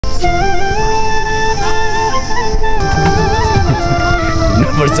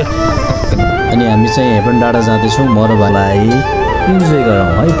पर्छ। अनि हामी चाहिँ हेभन डाँडा जाँदैछौँ म र भाइलाई इन्जोय गरौँ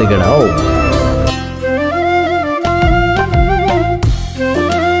है त केटा हौ।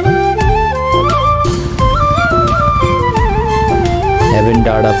 हेभन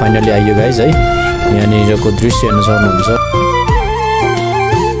डाँडा फाइनली आइयो गाइज है। यहाँनिरको दृश्य हेर्न सक्नुहुन्छ।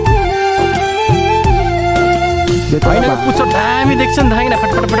 हैन पुच्छो दामी देख्छ नि थाहा किन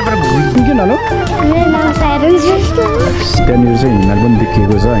फटफट फटफट घुल्किन हेलो त्यहाँनिर चाहिँ हिमाल पनि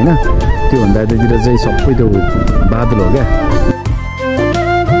देखिएको छ होइन। त्योभन्दा यतातिर चाहिँ सबै त्यो बादल हो क्या।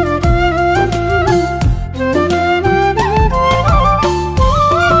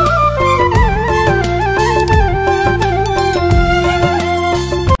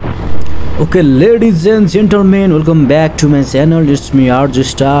 Okay, ladies and gentlemen, welcome back to my channel. It's me RJ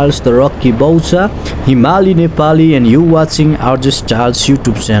Styles, the Rocky Baucha, Himali Nepali, and you watching RJ Styles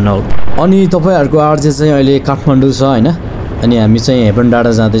YouTube channel. अनि तपाईहरुको RJ चाहिँ अहिले काठमाडौँ छ हैन। अनि हामी चाहिँ हेभन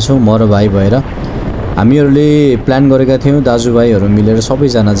डाँडा जाँदैछौँ म र भाइ भएर। हामीहरूले प्लान गरेका थियौँ दाजुभाइहरू मिलेर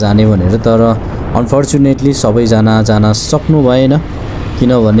सबैजना जाने भनेर, तर अनफर्चुनेटली सबैजना जान सक्नु भएन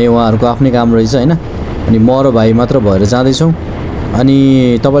किनभने उहाँहरुको आफ्नै काम रहेछ हैन। अनि म र भाइ मात्र भएर जाँदैछौँ। अनि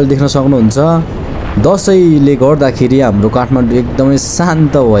तपाईले देख्न सक्नुहुन्छ दशैंले गर्दाखेरि हाम्रो काठमाडौँ एकदमै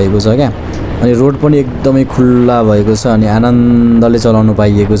शान्त भएको छ क्या। अनि रोड पनि एकदमै खुल्ला भएको छ अनि आनन्दले चलाउन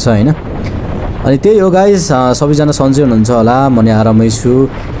पाइएको छ हैन। अनि त्यही हो गाइस, सबैजना सन्चै हुनुहुन्छ होला, म नि आरामै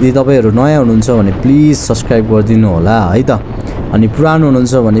छु। यदि तपाईहरु नयाँ हुनुहुन्छ भने प्लिज सब्स्क्राइब गरिदिनु होला है त। अनि पुरानो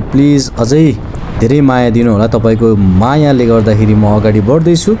हुनुहुन्छ भने प्लिज अझै धेरै माया दिनु होला। तपाईको मायाले गर्दाखेरि म अगाडि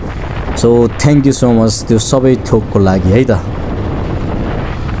बढ्दै छु। So thank you so much त्यो सबै थोकको लागि है त।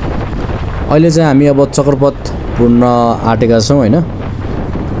 अहिले चाहिँ हामी अब चक्रपथ पुर्न आँटेका छौँ हैन।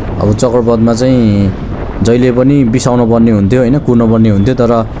 अब चक्रपथमा चाहिँ जहिले पनि बिसाउन पर्ने हुन्थ्यो हैन, कुर्न पर्ने हुन्थ्यो,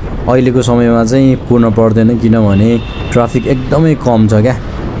 तर अहिलेको समयमा चाहिँ कुर्न पर्दैन किनभने ट्राफिक एकदमै कम छ क्या।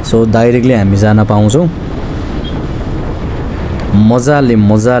 सो डाइरेक्टली हामी जान पाउँछौँ मजाले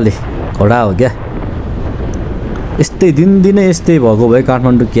मजाले। खडा हो क्या। यस्तै दिनदिनै यस्तै भएको भए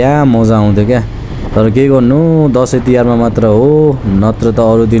काठमाडौँ क्या मजा आउँथ्यो क्या। तर के गर्नु, दसैँ तिहारमा मात्र हो, नत्र त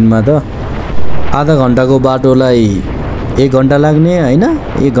अरू दिनमा त आधा घण्टाको बाटोलाई 1 घण्टा लाग्ने हैन,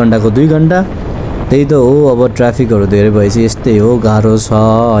 1 घण्टाको 2 घण्टा। त्यही त हो। अब ट्राफिकहरु धेरै भएपछि यस्तै हो, गाह्रो छ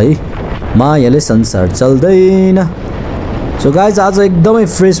है। मायाले संसार चल्दैन। सो गाइज आज एकदमै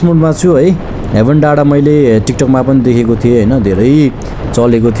फ्रेश मुडमा छु है। हेभन डाँडा मैले टिकटकमा पनि देखेको थिएँ हैन, धेरै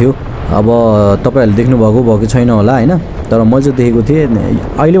चलेको थियो। अब तपाईहरुले देख्नु भएको छैन होला हैन, तर मैले चाहिँ देखेको थिएँ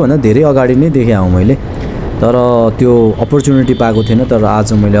अहिले भन्दा धेरै अगाडि नै देखे हौ मैले। तर त्यो अपर्च्युनिटी पाएको थिएन, तर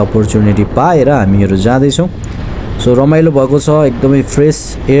आज मैले अपर्च्युनिटी पाएर हामीहरु जाँदै छौं। सो रमाइलो भएको छ, एकदमै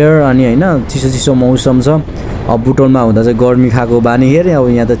फ्रेश एयर अनि हैन चिसो चिसो मौसम छ। अब बुटोलमा हुँदा चाहिँ गर्मी खाएको बानी हेरे, अब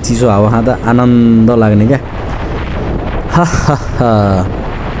यहाँ त चिसो हावा खाँदा आनन्द लाग्ने क्या।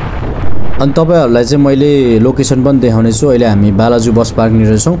 अनि तपाईहरुलाई चाहिँ मैले लोकेसन पनि देखाउने छु। अहिले हामी बालाजु बस पार्क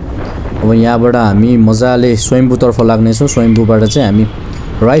निर छौं। अब यहाँबाट हामी मजाले स्वयम्भूतर्फ लाग्ने छौं। स्वयम्भूबाट चाहिँ हामी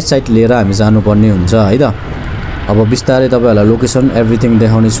राइट साइड लिएर हामी जानुपर्ने हुन्छ है त। अब बिस्तारै तपाईहरुलाई लोकेसन एभ्रिथिङ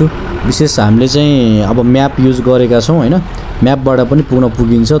देखाउने छु। विशेष हामीले चाहिँ अब म्याप युज गरेका छौं हैन। म्यापबाट पनि पुग्न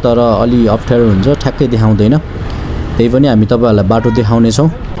पुगिन्छ, तर अलि अप्ठ्यारो हुन्छ, ठ्याक्कै देखाउँदैन। त्यही पनि हामी तपाईहरुलाई बाटो देखाउने छौं।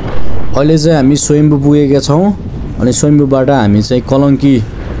 अहिले चाहिँ हामी स्वयम्भू पुगेका छौं। अनि स्वयम्भूबाट हामी चाहिँ कलंकी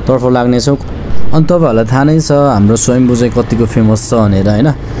तर्फ लाग्ने छौं। अनि तपाईहरुलाई थाहा नै छ हाम्रो स्वयम्भू चाहिँ कतिको फेमस छ भनेर हैन।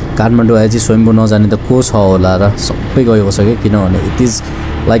 काठमाडौँ आए चाहिँ स्वयम्भू नजाने त को छ होला र, सबै गएको छ के, किनभने इट इज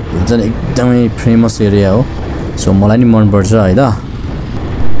लाइक हुन्छ नि एकदमै फेमस एरिया हो। सो मलाई नि मन पर्छ है त।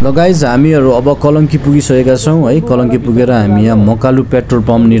 ल गाइज हामीहरु अब कलंकी पुगिसकेका छौं है। कलंकी पुगेर हामी यहाँ मकालु पेट्रोल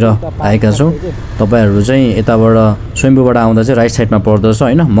पम्प निर आएका छौं। तपाईहरु चाहिँ यताबाट स्वयम्भूबाट आउँदा चाहिँ राइट साइडमा पर्दछ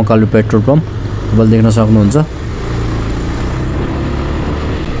हैन मकालु पेट्रोल पम्प, तपाईले देख्न सक्नुहुन्छ।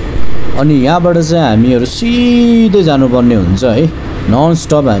 अनि यहाँबाट चाहिँ हामीहरु सिधै जानुपर्ने हुन्छ है। नन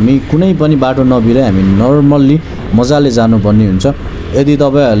स्टप हामी कुनै पनि बाटो नबिराई हामी नर्मल्ली मजाले जानुपर्ने हुन्छ। यदि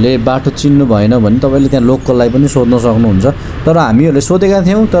तपाईहरुले बाटो चिन्नु भएन भने तपाईले त्यहाँ लोकललाई पनि सोध्न सक्नुहुन्छ। तर हामीहरुले सोधेका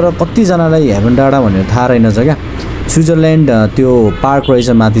थियौं, तर कति जनालाई हेभन डाँडा भनेर थाहा रहेनछ क्या। स्विजरल्यान्ड त्यो पार्क रहेछ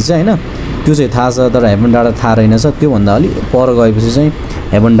माथि चाहिँ हैन, त्यो चाहिँ थाहा छ, तर हेभन डाँडा थाहा रहेनछ। त्यो भन्दा अलि पर गएपछि चाहिँ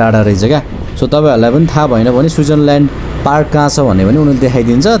हेभन डाँडा रहेछ क्या। सो तपाईहरुलाई पनि थाहा भएन भने स्विजरल्यान्ड पार्क कहाँ छ भने उनीले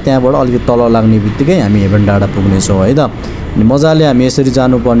देखाइदिन्छ। त्यहाँबाट अलिकति तल लाग्ने बित्तिकै हामी हेभन डाँडा पुग्ने छौं है त। अनि मजाले हामी यसरी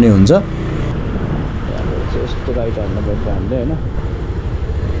जानुपर्ने हुन्छ। यस्तो राइट हान्नुपर्छ हामीले हैन।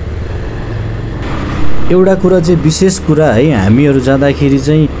 एउटा कुरा चाहिँ विशेष कुरा है, हामीहरु जाँदाखेरि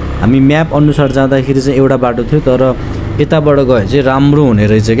चाहिँ हामी म्याप अनुसार जाँदाखेरि चाहिँ एउटा बाटो थियो, तर यताबाट गए चाहिँ राम्रो हुने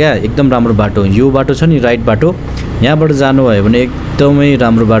रहेछ क्या। एकदम राम्रो बाटो यो बाटो छ नि राइट बाटो, यहाँबाट जानुभयो भने एकदमै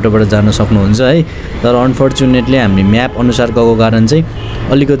राम्रो बाटोबाट जान सक्नुहुन्छ है। तर अनफर्चुनेटली हामी म्याप अनुसार गएको कारण चाहिँ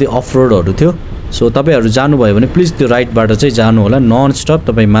अलिकति अफ रोडहरू थियो। सो तपाईँहरू जानुभयो भने प्लिज त्यो राइट बाटो चाहिँ जानु होला। नन स्टप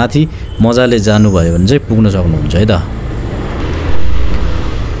तपाईँ माथि मजाले जानुभयो भने चाहिँ पुग्न सक्नुहुन्छ है त।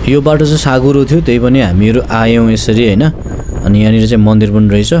 यो बाटो चाहिँ साँघुरो थियो, त्यही पनि हामीहरू आयौँ यसरी होइन। अनि यहाँनिर चाहिँ मन्दिर पनि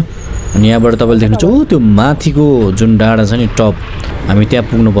रहेछ। अनि यहाँबाट तपाईँले देख्नुहुन्छ ऊ त्यो माथिको जुन डाँडा छ नि टप, हामी त्यहाँ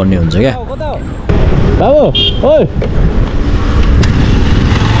पुग्नुपर्ने हुन्छ क्या। बाबु ओइ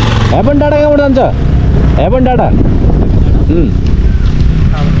हेभन डाँडा कहाँबाट जान्छ? हेभन डाँडा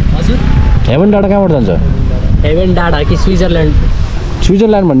हजुर हेभन डाँडा कहाँबाट जान्छ? हेभन डाँडा कि स्विजरल्यान्ड?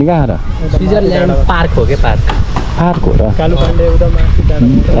 स्विजरल्यान्ड भन्ने कहाँ र? स्विजरल्यान्ड पार्क हो क्या, पार्क हो र? कालुपाण्डे उता माथि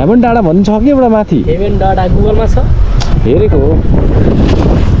हेभन डाँडा भन्ने छ कि एउटा माथि? हेभन डाँडा गुगलमा छ, हेरेको हो।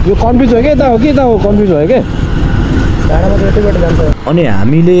 यो कन्फ्युज भयो क्या, यता हो कि यता हो, कन्फ्युज भयो क्या। डाँडामा त यतैबाट जान्छ। अनि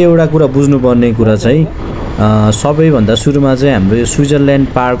हामीले एउटा कुरा बुझ्नुपर्ने कुरा चाहिँ सबैभन्दा सुरुमा चाहिँ हाम्रो यो स्विजरल्यान्ड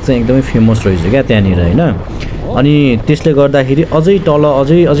पार्क चाहिँ एकदमै फेमस रहेछ क्या त्यहाँनिर होइन। अनि त्यसले गर्दाखेरि अझै तल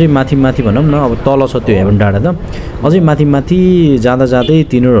अझै माथि भनौँ न, अब तल छ त्यो हेभन डाँडा त, अझै माथि जाँदा जाँदै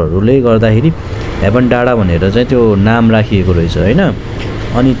तिनीहरूले गर्दाखेरि हेभन डाँडा भनेर चाहिँ त्यो नाम राखिएको रहेछ होइन।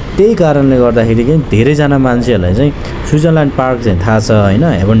 अनि त्यही कारणले गर्दाखेरि चाहिँ धेरैजना मान्छेहरूलाई चाहिँ स्विजरल्यान्ड पार्क चाहिँ थाहा छ होइन,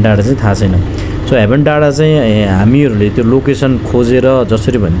 हेभन डाँडा चाहिँ थाहा छैन। सो हेभन डाँडा चाहिँ हामीहरूले त्यो लोकेसन खोजेर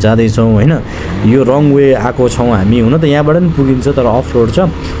जसरी भए जाँदैछौँ होइन, यो रङ वे आएको छौँ हामी। हुन त यहाँबाट पनि पुगिन्छ तर अफ रोड छ,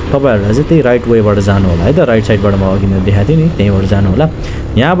 तपाईँहरूलाई चाहिँ त्यही राइट वेबाट जानु होला है त। राइट साइडबाट म अघि नै देखाएको थिएँ नि, त्यहीँबाट जानु होला।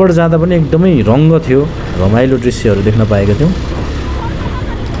 यहाँबाट जाँदा पनि एकदमै रङ्ग थियो, रमाइलो दृश्यहरू देख्न पाएका थियौँ।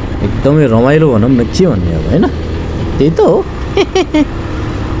 एकदमै रमाइलो भनौँ न, के भन्ने अब होइन, त्यही त हो।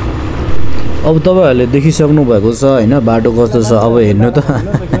 अब तपाईँहरूले देखिसक्नु भएको छ होइन बाटो कस्तो छ। अब हेर्नु त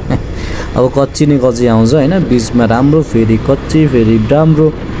अब कच्ची नै कच्ची आउँछ होइन, बिचमा राम्रो फेरि कच्ची फेरि राम्रो,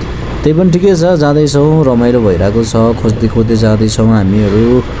 त्यही पनि ठिकै छ। जाँदैछौँ, रमाइलो भइरहेको छ, खोज्दै जाँदैछौँ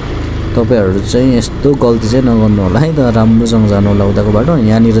हामीहरू। तपाईँहरू चाहिँ यस्तो गल्ती चाहिँ नगर्नु होला है त, राम्रोसँग जानु होला उताको बाटो।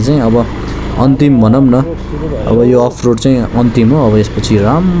 यहाँनिर चाहिँ अब अन्तिम भनौँ न, अब यो अफ रोड चाहिँ अन्तिम हो। अब यसपछि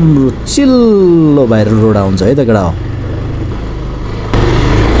राम्रो चिल्लो भाइरल रोड आउँछ है त केटा हो।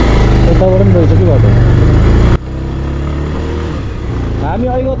 यताबाट पनि रहेछ कि बाटो, हामी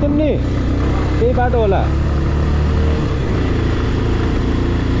अहिले गयौँ नि त्यही बाटो होला।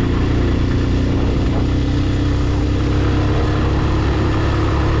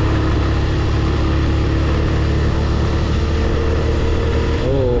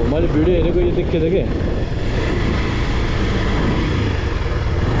 मैले भिडियो हेरेको यो देखिएछ कि।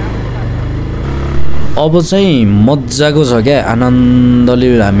 अब चाहिँ मजाको छ क्या, आनन्दले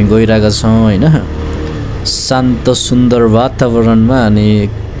हामी गइरहेका छौँ होइन, शान्त सुन्दर वातावरणमा अनि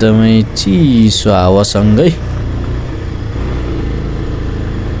एकदमै चिसो हावासँगै।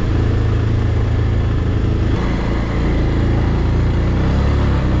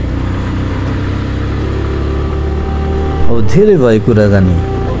 अब धेरै भयो कुराकानी,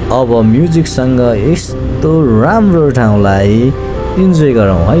 अब म्युजिकसँग यस्तो राम्रो ठाउँलाई इन्जोय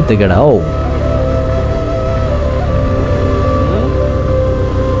गरौँ है त केटा हौ।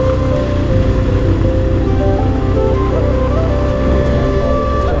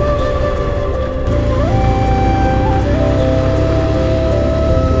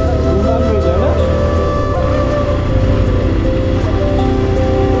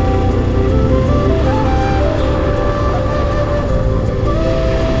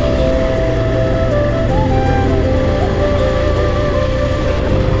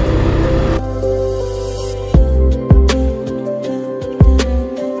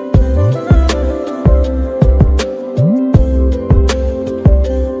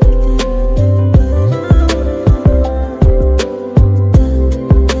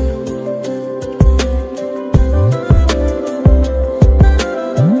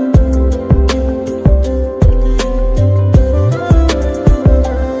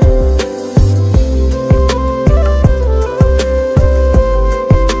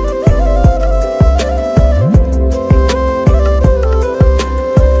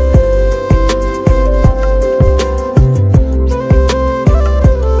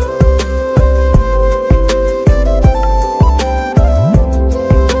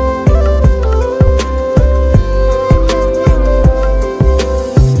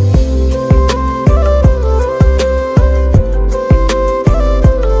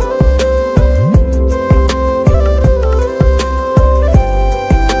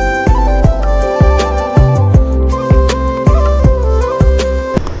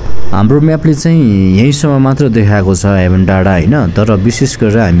 हाम्रो म्यापले चाहिँ यहीँसम्म मात्र देखाएको छ हेभन डाँडा होइन, तर विशेष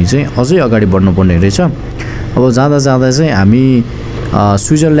गरेर हामी चाहिँ अझै अगाडि बढ्नुपर्ने रहेछ। अब जाँदा चाहिँ हामी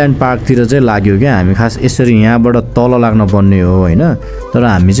स्विजरल्यान्ड पार्कतिर चाहिँ लाग्यो क्या हामी खास यसरी यहाँबाट तल लाग्न पर्ने हो होइन तर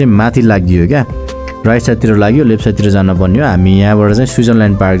हामी चाहिँ माथि लागियो क्या राइट साइडतिर लाग्यो लेफ्ट साइडतिर जान पर्ने हो हामी यहाँबाट चाहिँ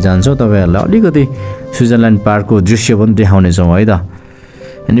स्विजरल्यान्ड पार्क जान्छौँ तपाईँहरूलाई अलिकति स्विजरल्यान्ड पार्कको दृश्य पनि देखाउनेछौँ है त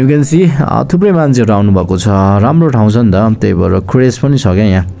एन्ड यु क्यान सी थुप्रै मान्छेहरू आउनुभएको छ राम्रो ठाउँ छ नि त त्यही भएर क्रेज पनि छ क्या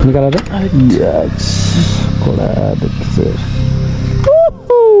यहाँ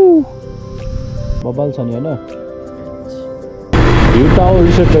बबाल छ नि होइन भ्यू टावर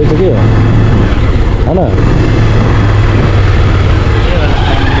रिसोर्ट रहेछ कि होइन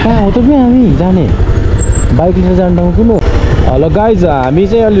कहाँ हो त कि हामी जाने बाइक लिएर जाने ठाउँ कुन हो हेलो गाइज हामी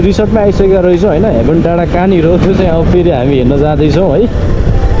चाहिँ अहिले रिसोर्टमा आइसकेका रहेछौँ होइन हेभन डाँडा कहाँनिर हो त्यो चाहिँ अब फेरि हामी हेर्न जाँदैछौँ है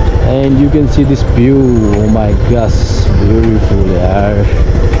and you can see this view oh my Gus beautiful यार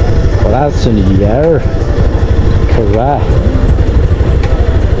खडा छ नि यार खडा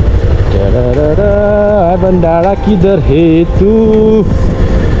हेभन डाँडा किधर हे तू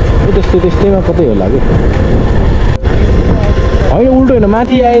त्यस्तैमा कतै होला कि होइन उल्टो होइन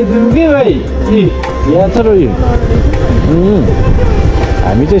माथि आइदिउँ कि भाइ यहाँ छ र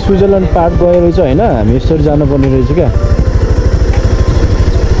हामी चाहिँ स्विजरल्यान्ड पार्क गएर रहेछ होइन हामी यसरी जानुपर्ने रहेछ क्या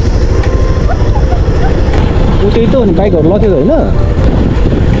त्यही त हो नि बाइकहरू लथ्यो त होइन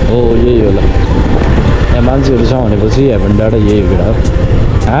हो यही होला यहाँ मान्छेहरू छ भनेपछि हेभन डाँडा यही हो केटा हो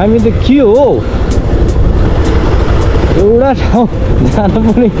हामी त के हो एउटा ठाउँ जानु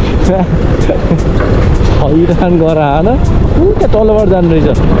पनि हैरान गर हाल क्या तलबाट जानु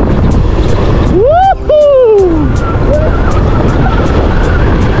रहेछ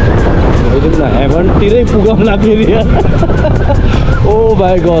हेभनतिरै पुगौँला फेरि ओ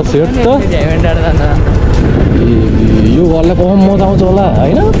भाइ गस हेर्नु त यो घरलाई कम मजा आउँछ होला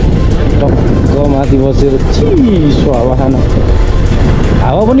होइन टक्क माथि बसेर चिसो हावा खान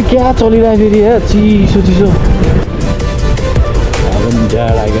हावा पनि क्या चलिरहेको फेरि चिसो चिसो हावा पनि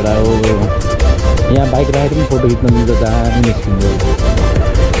जाडा केटा हो यहाँ बाइक राखेर पनि फोटो खिच्न मिल्छ दामी निस्किन्छ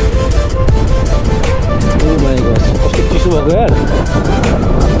कस्तो चिसो भएको यार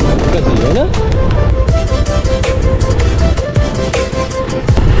होइन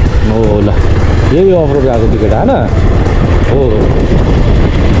हो ल यही अफरोड गएको टिकट होइन हो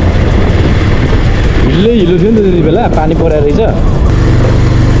हिलै हिलो थियो नि त त्यति बेला पानी परेर रहेछ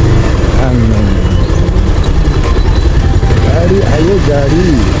गाडी आयो गाडी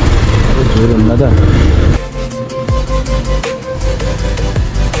झोर हुन्न त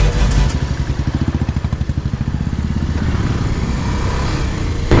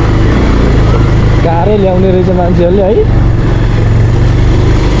कारै ल्याउने रहेछ मान्छेहरूले है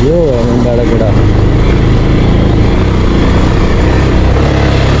यो डाँडा केटा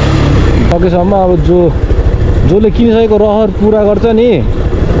सकेसम्म अब जसले किनिसकेको रहर पुरा गर्छ नि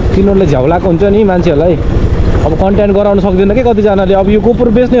तिनीहरूले झ्याउलाको हुन्छ नि मान्छेहरूलाई अब कन्टेन्ट गराउन सक्दैन कि कतिजनाले अब यो गोपुर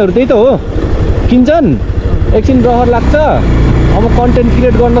बेच्नेहरू त्यही त हो किन्छन् एकछिन रहर लाग्छ अब कन्टेन्ट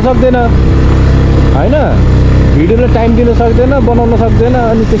क्रिएट गर्न सक्दैन होइन भिडियोलाई टाइम दिन सक्दैन बनाउन सक्दैन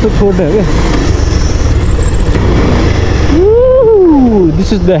अनि त्यसो छोड्ने हो कि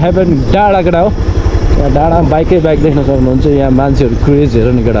दिस इज द हेभन डाँडा केटा हो यहाँ डाँडामा बाइक देख्न सक्नुहुन्छ यहाँ मान्छेहरू क्रेज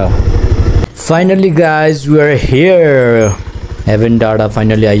हेर नि केटा हो finally guys we are here heaven डाँडा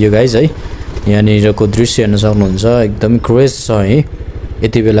फाइनली आइयो गाइज है यहाँनिरको दृश्य हेर्न सक्नुहुन्छ एकदम क्रेज छ है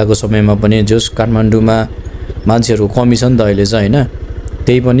यति बेलाको समयमा पनि जस काठमाडौँमा मान्छेहरू कमी छ नि त अहिले चाहिँ होइन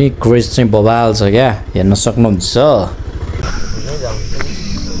त्यही पनि क्रेज चाहिँ बबाल छ क्या हेर्न सक्नुहुन्छ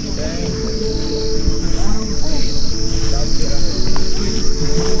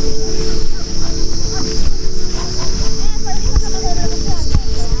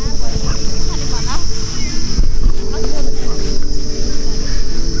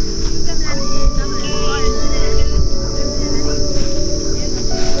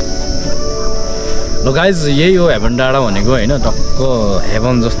गाइज यही हो हेभन डाँडा भनेको होइन टक्क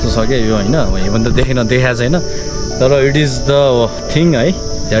हेभन जस्तो छ क्या यो होइन हेभन त देखाएको छैन तर इट इज द थिङ है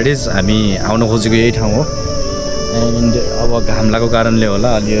द्याट इज हामी आउन खोजेको यही ठाउँ हो एन्ड अब घाम लागेको कारणले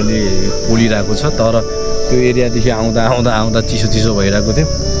होला अलिअलि पोलिरहेको छ तर त्यो एरियादेखि आउँदा आउँदा आउँदा चिसो चिसो भइरहेको थियो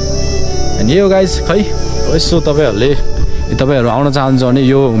अनि यो गाइज खै यसो तपाईँहरू आउन चाहन्छ भने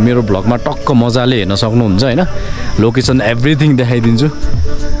यो मेरो भ्लगमा टक्क मजाले हेर्न सक्नुहुन्छ होइन लोकेसन एभ्रिथिङ देखाइदिन्छु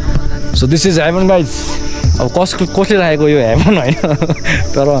so this is heaven guys अब कसले राखेको यो हेभन होइन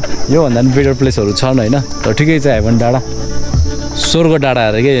तर योभन्दा पनि बेटर प्लेसहरू छन् होइन तर ठिकै छ हेभन डाँडा स्वर्ग डाँडा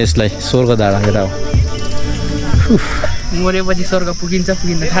अरे के यसलाई स्वर्ग डाँडा केटा हो मरेपछि स्वर्ग पुगिन्छ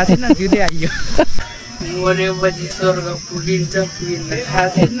पुगिन्न थाहा छैन जिउँदै आइयो मरेपछि स्वर्ग पुगिन्छ पुगिन्न थाहा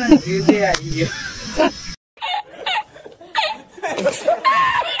छैन जिउँदै आइयो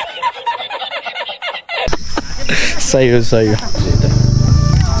सही हो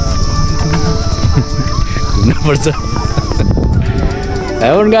घुम्नुपर्छ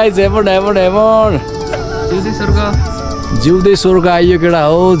हेभन गाइज हेभन जिउँदै स्वर्ग आइयो केटा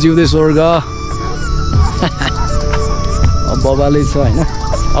हो जिउँदै स्वर्ग बबाले छ होइन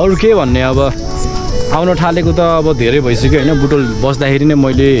अरू के भन्ने अब आउन थालेको त अब धेरै भइसक्यो होइन बुटोल बस्दाखेरि नै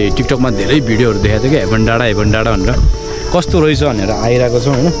मैले टिकटकमा धेरै भिडियोहरू देखाएको थिएँ कि हेभन डाँडा भनेर कस्तो रहेछ भनेर आइरहेको छ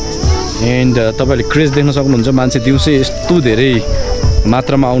होइन एन्ड तपाईँले क्रेज देख्न सक्नुहुन्छ मान्छे दिउँसै यस्तो धेरै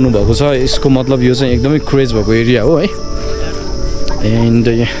मात्रामा आउनुभएको छ यसको मतलब यो चाहिँ एकदमै क्रेज भएको एरिया हो है एन्ड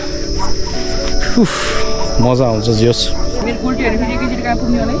मजा आउँछ जस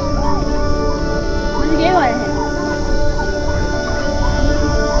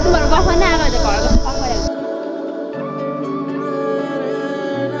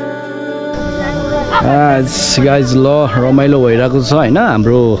गाइज ल रमाइलो भइरहेको छ होइन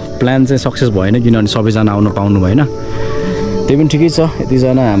हाम्रो प्लान चाहिँ सक्सेस भएन किनभने सबैजना आउनु पाउनु भएन त्यही पनि ठिकै छ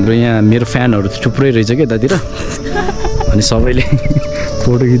यतिजना हाम्रो यहाँ मेरो फ्यानहरू थुप्रै रहेछ क्या यतातिर अनि सबैले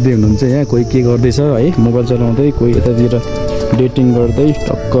फोटो खिच्दै हुनुहुन्छ यहाँ कोही के गर्दैछ है मोबाइल चलाउँदै कोही यतातिर डेटिङ गर्दै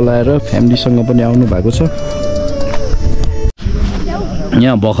टक्क लाएर फ्यामिलीसँग पनि आउनु भएको छ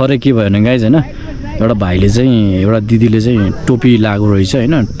यहाँ भर्खरै के भयो भने गाइज होइन एउटा भाइले चाहिँ एउटा दिदीले चाहिँ टोपी लगाएको रहेछ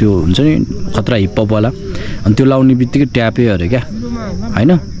होइन त्यो हुन्छ नि खतरा हिपहपवाला अनि त्यो लाउने बित्तिकै ट्यापे अरे क्या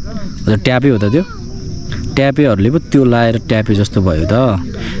होइन ट्यापे हो त त्यो ट्यापेहरूले पो त्यो लाएर ट्यापे जस्तो भयो त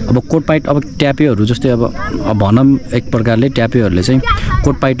अब कोट पाइट अब ट्यापेहरू जस्तै अब भनौँ एक प्रकारले ट्यापेहरूले चाहिँ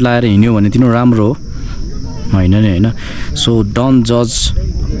कोट पाइट लाएर हिँड्यो भने तिनीहरू राम्रो हो होइन नि होइन सो डोन्ट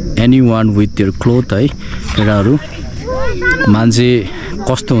जज any one with their cloth है केटाहरू मान्छे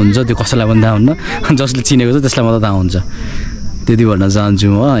कस्तो हुन्छ त्यो कसैलाई पनि थाहा हुन्न जसले चिनेको छ त्यसलाई मात्रै थाहा हुन्छ त्यति भन्न चाहन्छु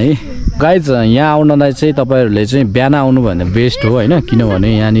म है गाइज यहाँ आउनलाई चाहिँ तपाईँहरूले चाहिँ बिहान आउनु भने बेस्ट हो होइन किनभने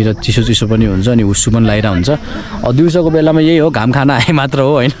यहाँनिर चिसो चिसो पनि हुन्छ अनि हुस्सु पनि लागिरहेको हुन्छ दिउँसोको बेलामा यही हो घाम खान आए मात्र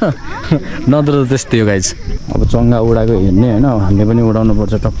हो होइन नत्र त त्यस्तै हो गाइज अब चङ्गा उडाएको हेर्ने होइन हामीले पनि उडाउनु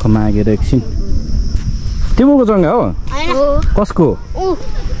पर्छ टक्क मागेर एकछिन तिमीको चङ्गा हो कसको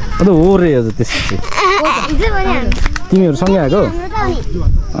अन्त हो रे त्यस्तो तिमीहरू सँगै आएको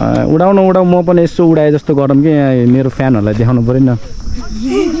उडाउन म पनि यसो उडाएँ जस्तो गरौँ कि यहाँ मेरो फ्यानहरूलाई देखाउनु पऱ्यो नि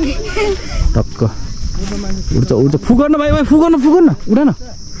टक्क उड्छ फुगर्न भाइ फुगर्न उडा न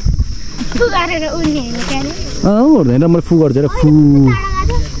उड्दैन मैले फु गर्छु फु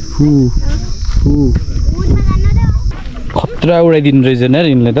फु फु खतरा उडाइदिनु रहेछ नि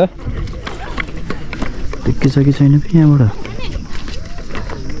यिनले त देखिन्छ कि छैन यहाँबाट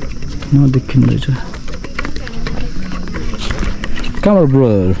नदेखिनु रहेछ कहाँबाट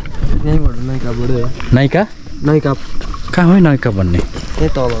ब्रोहरू नाइका कहाँ हो नाइका भन्ने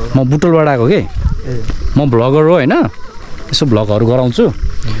म बुटोलबाट आएको कि म भ्लगर हो होइन यसो भ्लगहरू गराउँछु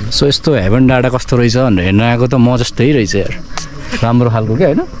सो यस्तो हेभन डाँडा कस्तो रहेछ भनेर हेर्न आएको त म जस्तै रहेछ यार राम्रो खालको क्या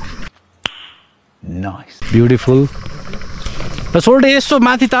होइन ब्युटिफुल र सोल्टे यसो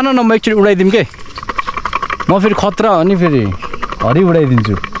माथि तान न म एकचोटि उडाइदिउँ के म फेरि खतरा हो नि फेरि हरि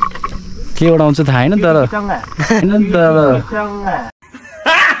उडाइदिन्छु के उडाउँछ थाहा होइन तर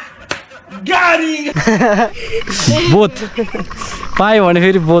बोथ पायो भने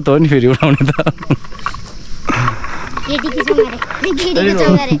फेरि बोथ हो नि फेरि उडाउने त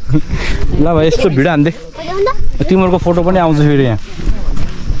ल भाइ यस्तो भिडियो हान्दे तिमीहरूको फोटो पनि आउँछ फेरि यहाँ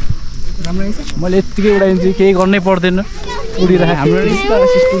मैले यत्तिकै उडाइदिन्छु केही गर्नै पर्दैन उडिरहेको हाम्रो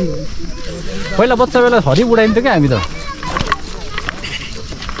पहिला बच्चा बेला हरि उडाइन्थ्यो क्या हामी त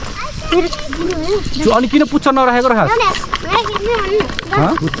अनि किन पुच्छ नराखेको र खास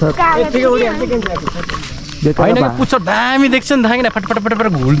होइन कि पुच्छ दामी देख्छ नि थाहा किन फटफट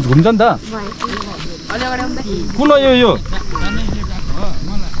घुम्छ नि त कुन हो यो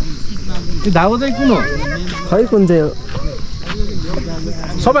धागो चाहिँ कुन हो खै कुन चाहिँ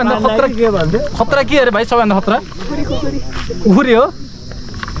सबैभन्दा खतरा के अरे भाइ सबैभन्दा खतरा खुकुरी हो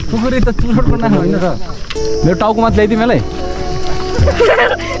खुकुरी त चुरोटको नाम होइन र मेरो टाउकोमा ल्याइदिउँ मलाई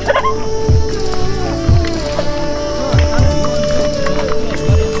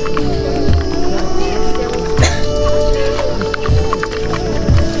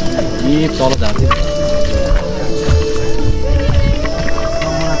तल जाँदै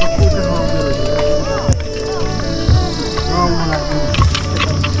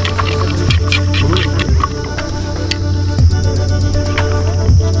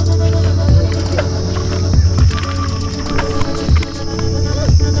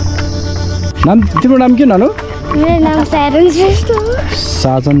नाम तिम्रो नाम के नानु मेरो नाम स्यारोन श्रेष्ठ हो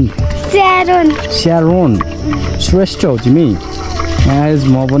स्यारोन श्रेष्ठ हो तिमी आज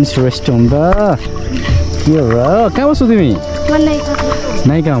म पनि श्रेष्ठ हुँ त के हो र कहाँ बस्छौ तिमी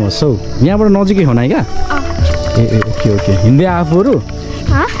नाइकामा बस्छौ यहाँबाट नजिकै हो नाइका ए ओके हिँड्दै आफूहरू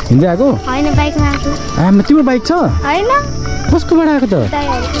हिँड्दै आएको होइन बाइकमा आएको आमा तिम्रो बाइक छ होइन कसकोबाट आएको त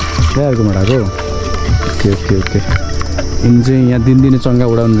ड्राइभरकोबाट आएको ओके ओके ओके यिनी चाहिँ यहाँ दिनदिनै चङ्गा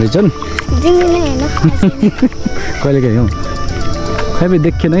उडाउनु रहेछन् दिनदिनै होइन कहिले काहीँ हौ खै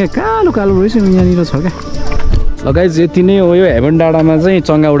देखेन क्या कालो कालो रहेछ यहाँनिर छ क्या ल गाइज यति नै हो यो हेभन डाँडामा चाहिँ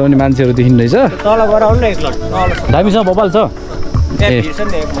चङ्गा उडाउने मान्छेहरू देखिँदैछ दामी छ भोपाल छ ए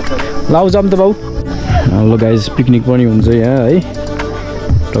लाउ जाम त बाउ ल गाइज पिकनिक पनि हुन्छ यहाँ है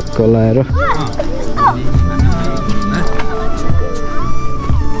टक्क लाएर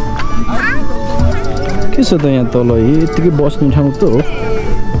के छ त यहाँ तल यतिकै बस्ने ठाउँ त हो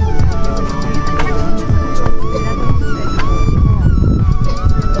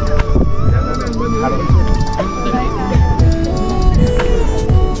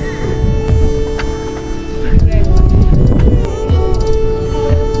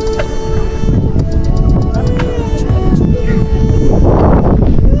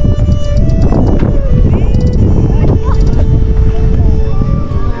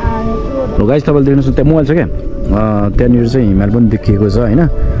गाइस तपाईँले देख्नुहोस् त्यहाँ मोबाइल छ क्या त्यहाँनिर चाहिँ हिमाल पनि देखिएको छ होइन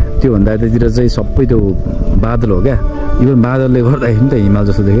त्योभन्दा यतातिर चाहिँ सबै त्यो बादल हो क्या इभन बादलले गर्दाखेरि त हिमाल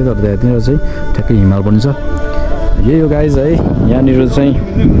जस्तो देख्यो तर त्यहाँतिर चाहिँ ठ्याक्कै हिमाल पनि छ यही हो गाइस है यहाँनिर चाहिँ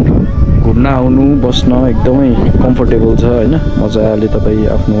घुम्न आउनु बस्न एकदमै कम्फर्टेबल छ होइन मजाले तपाईँ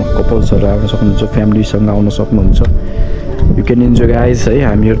आफ्नो कपल्सहरू आउन सक्नुहुन्छ फ्यामिलीसँग आउन सक्नुहुन्छ यु क्यान इन्जोय गाइस है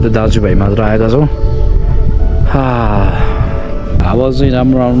हामीहरू त दाजुभाइ मात्र आएका छौँ हावा चाहिँ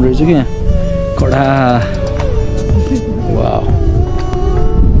राम्रो आउनु रहेछ कि कडा वाउ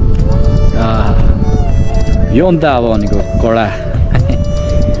यो अन्त अब भनेको कडा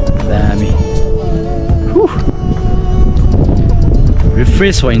दामी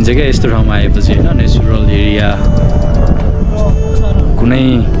रिफ्रेस भइन्छ क्या यस्तो ठाउँमा आएपछि होइन नेचुरल एरिया कुनै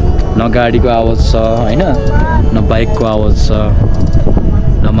न गाडीको आवाज छ होइन न बाइकको आवाज छ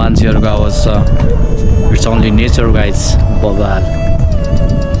न मान्छेहरूको आवाज छ इट्स ओन्ली नेचर गाइज बबाल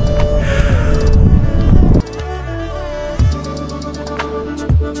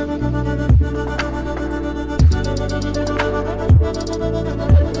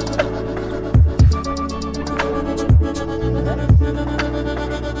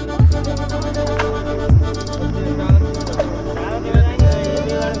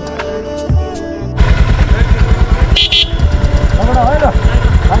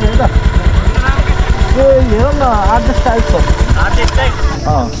हेरौँ न आर्टिस्ट टाइप छ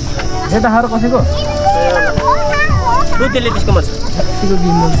यता खाएर कसैको त्यसले त्यसको मान्छ त्यसको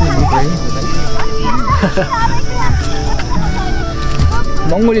गिम्बल चाहिँ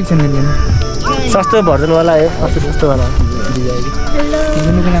महँगो लिन्छ नि सस्तो भर्जनवाला हो सस्तोवाला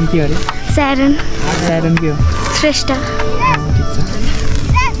दिनुको नाम के अरे स्यारन स्यारन के हो Shrestha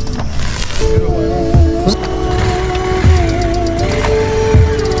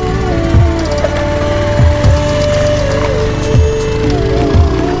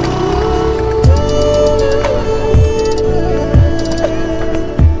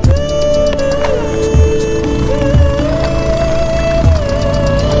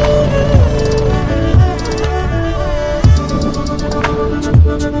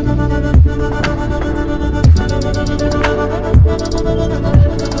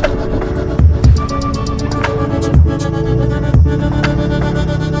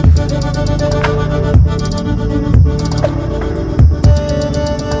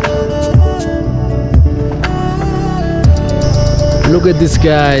Look at this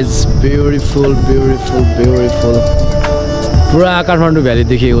guys, beautiful, beautiful, beautiful. पुरा काठमाडौँ भ्याली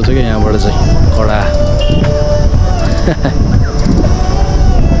देखिएको छ क्या यहाँबाट चाहिँ कडा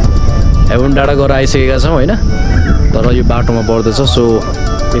हेभन डाँडा गएर आइसकेका छौँ होइन तर यो बाटोमा बढ्दैछ सो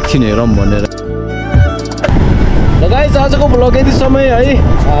एकछिन हेरौँ भनेर ल गाइस आजको भ्लग यति समय है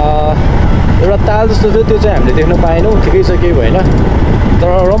एउटा ताल जस्तो थियो त्यो चाहिँ हामीले देख्न पाएनौँ ठिकै छ केही भएन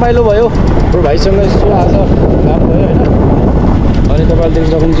तर रमाइलो भयो हाम्रो भाइसँग यसो आज काम भयो होइन अनि तपाईँले देख्न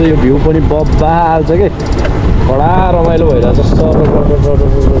सक्नुहुन्छ यो भ्यू पनि बब्बाल छ कि कडा रमाइलो भइरहेछ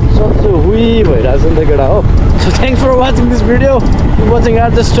सच्चो हुई भइरहेछ नि त केटा हो so thanks for watching this video watching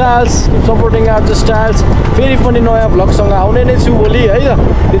are the styles supporting are the styles फेरि पनि नयाँ भ्लगसँग आउने नै छु भोलि है त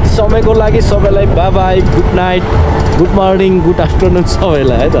त्यति समयको लागि सबैलाई by by good night good morning good afternoon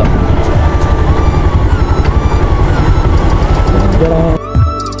सबैलाई है त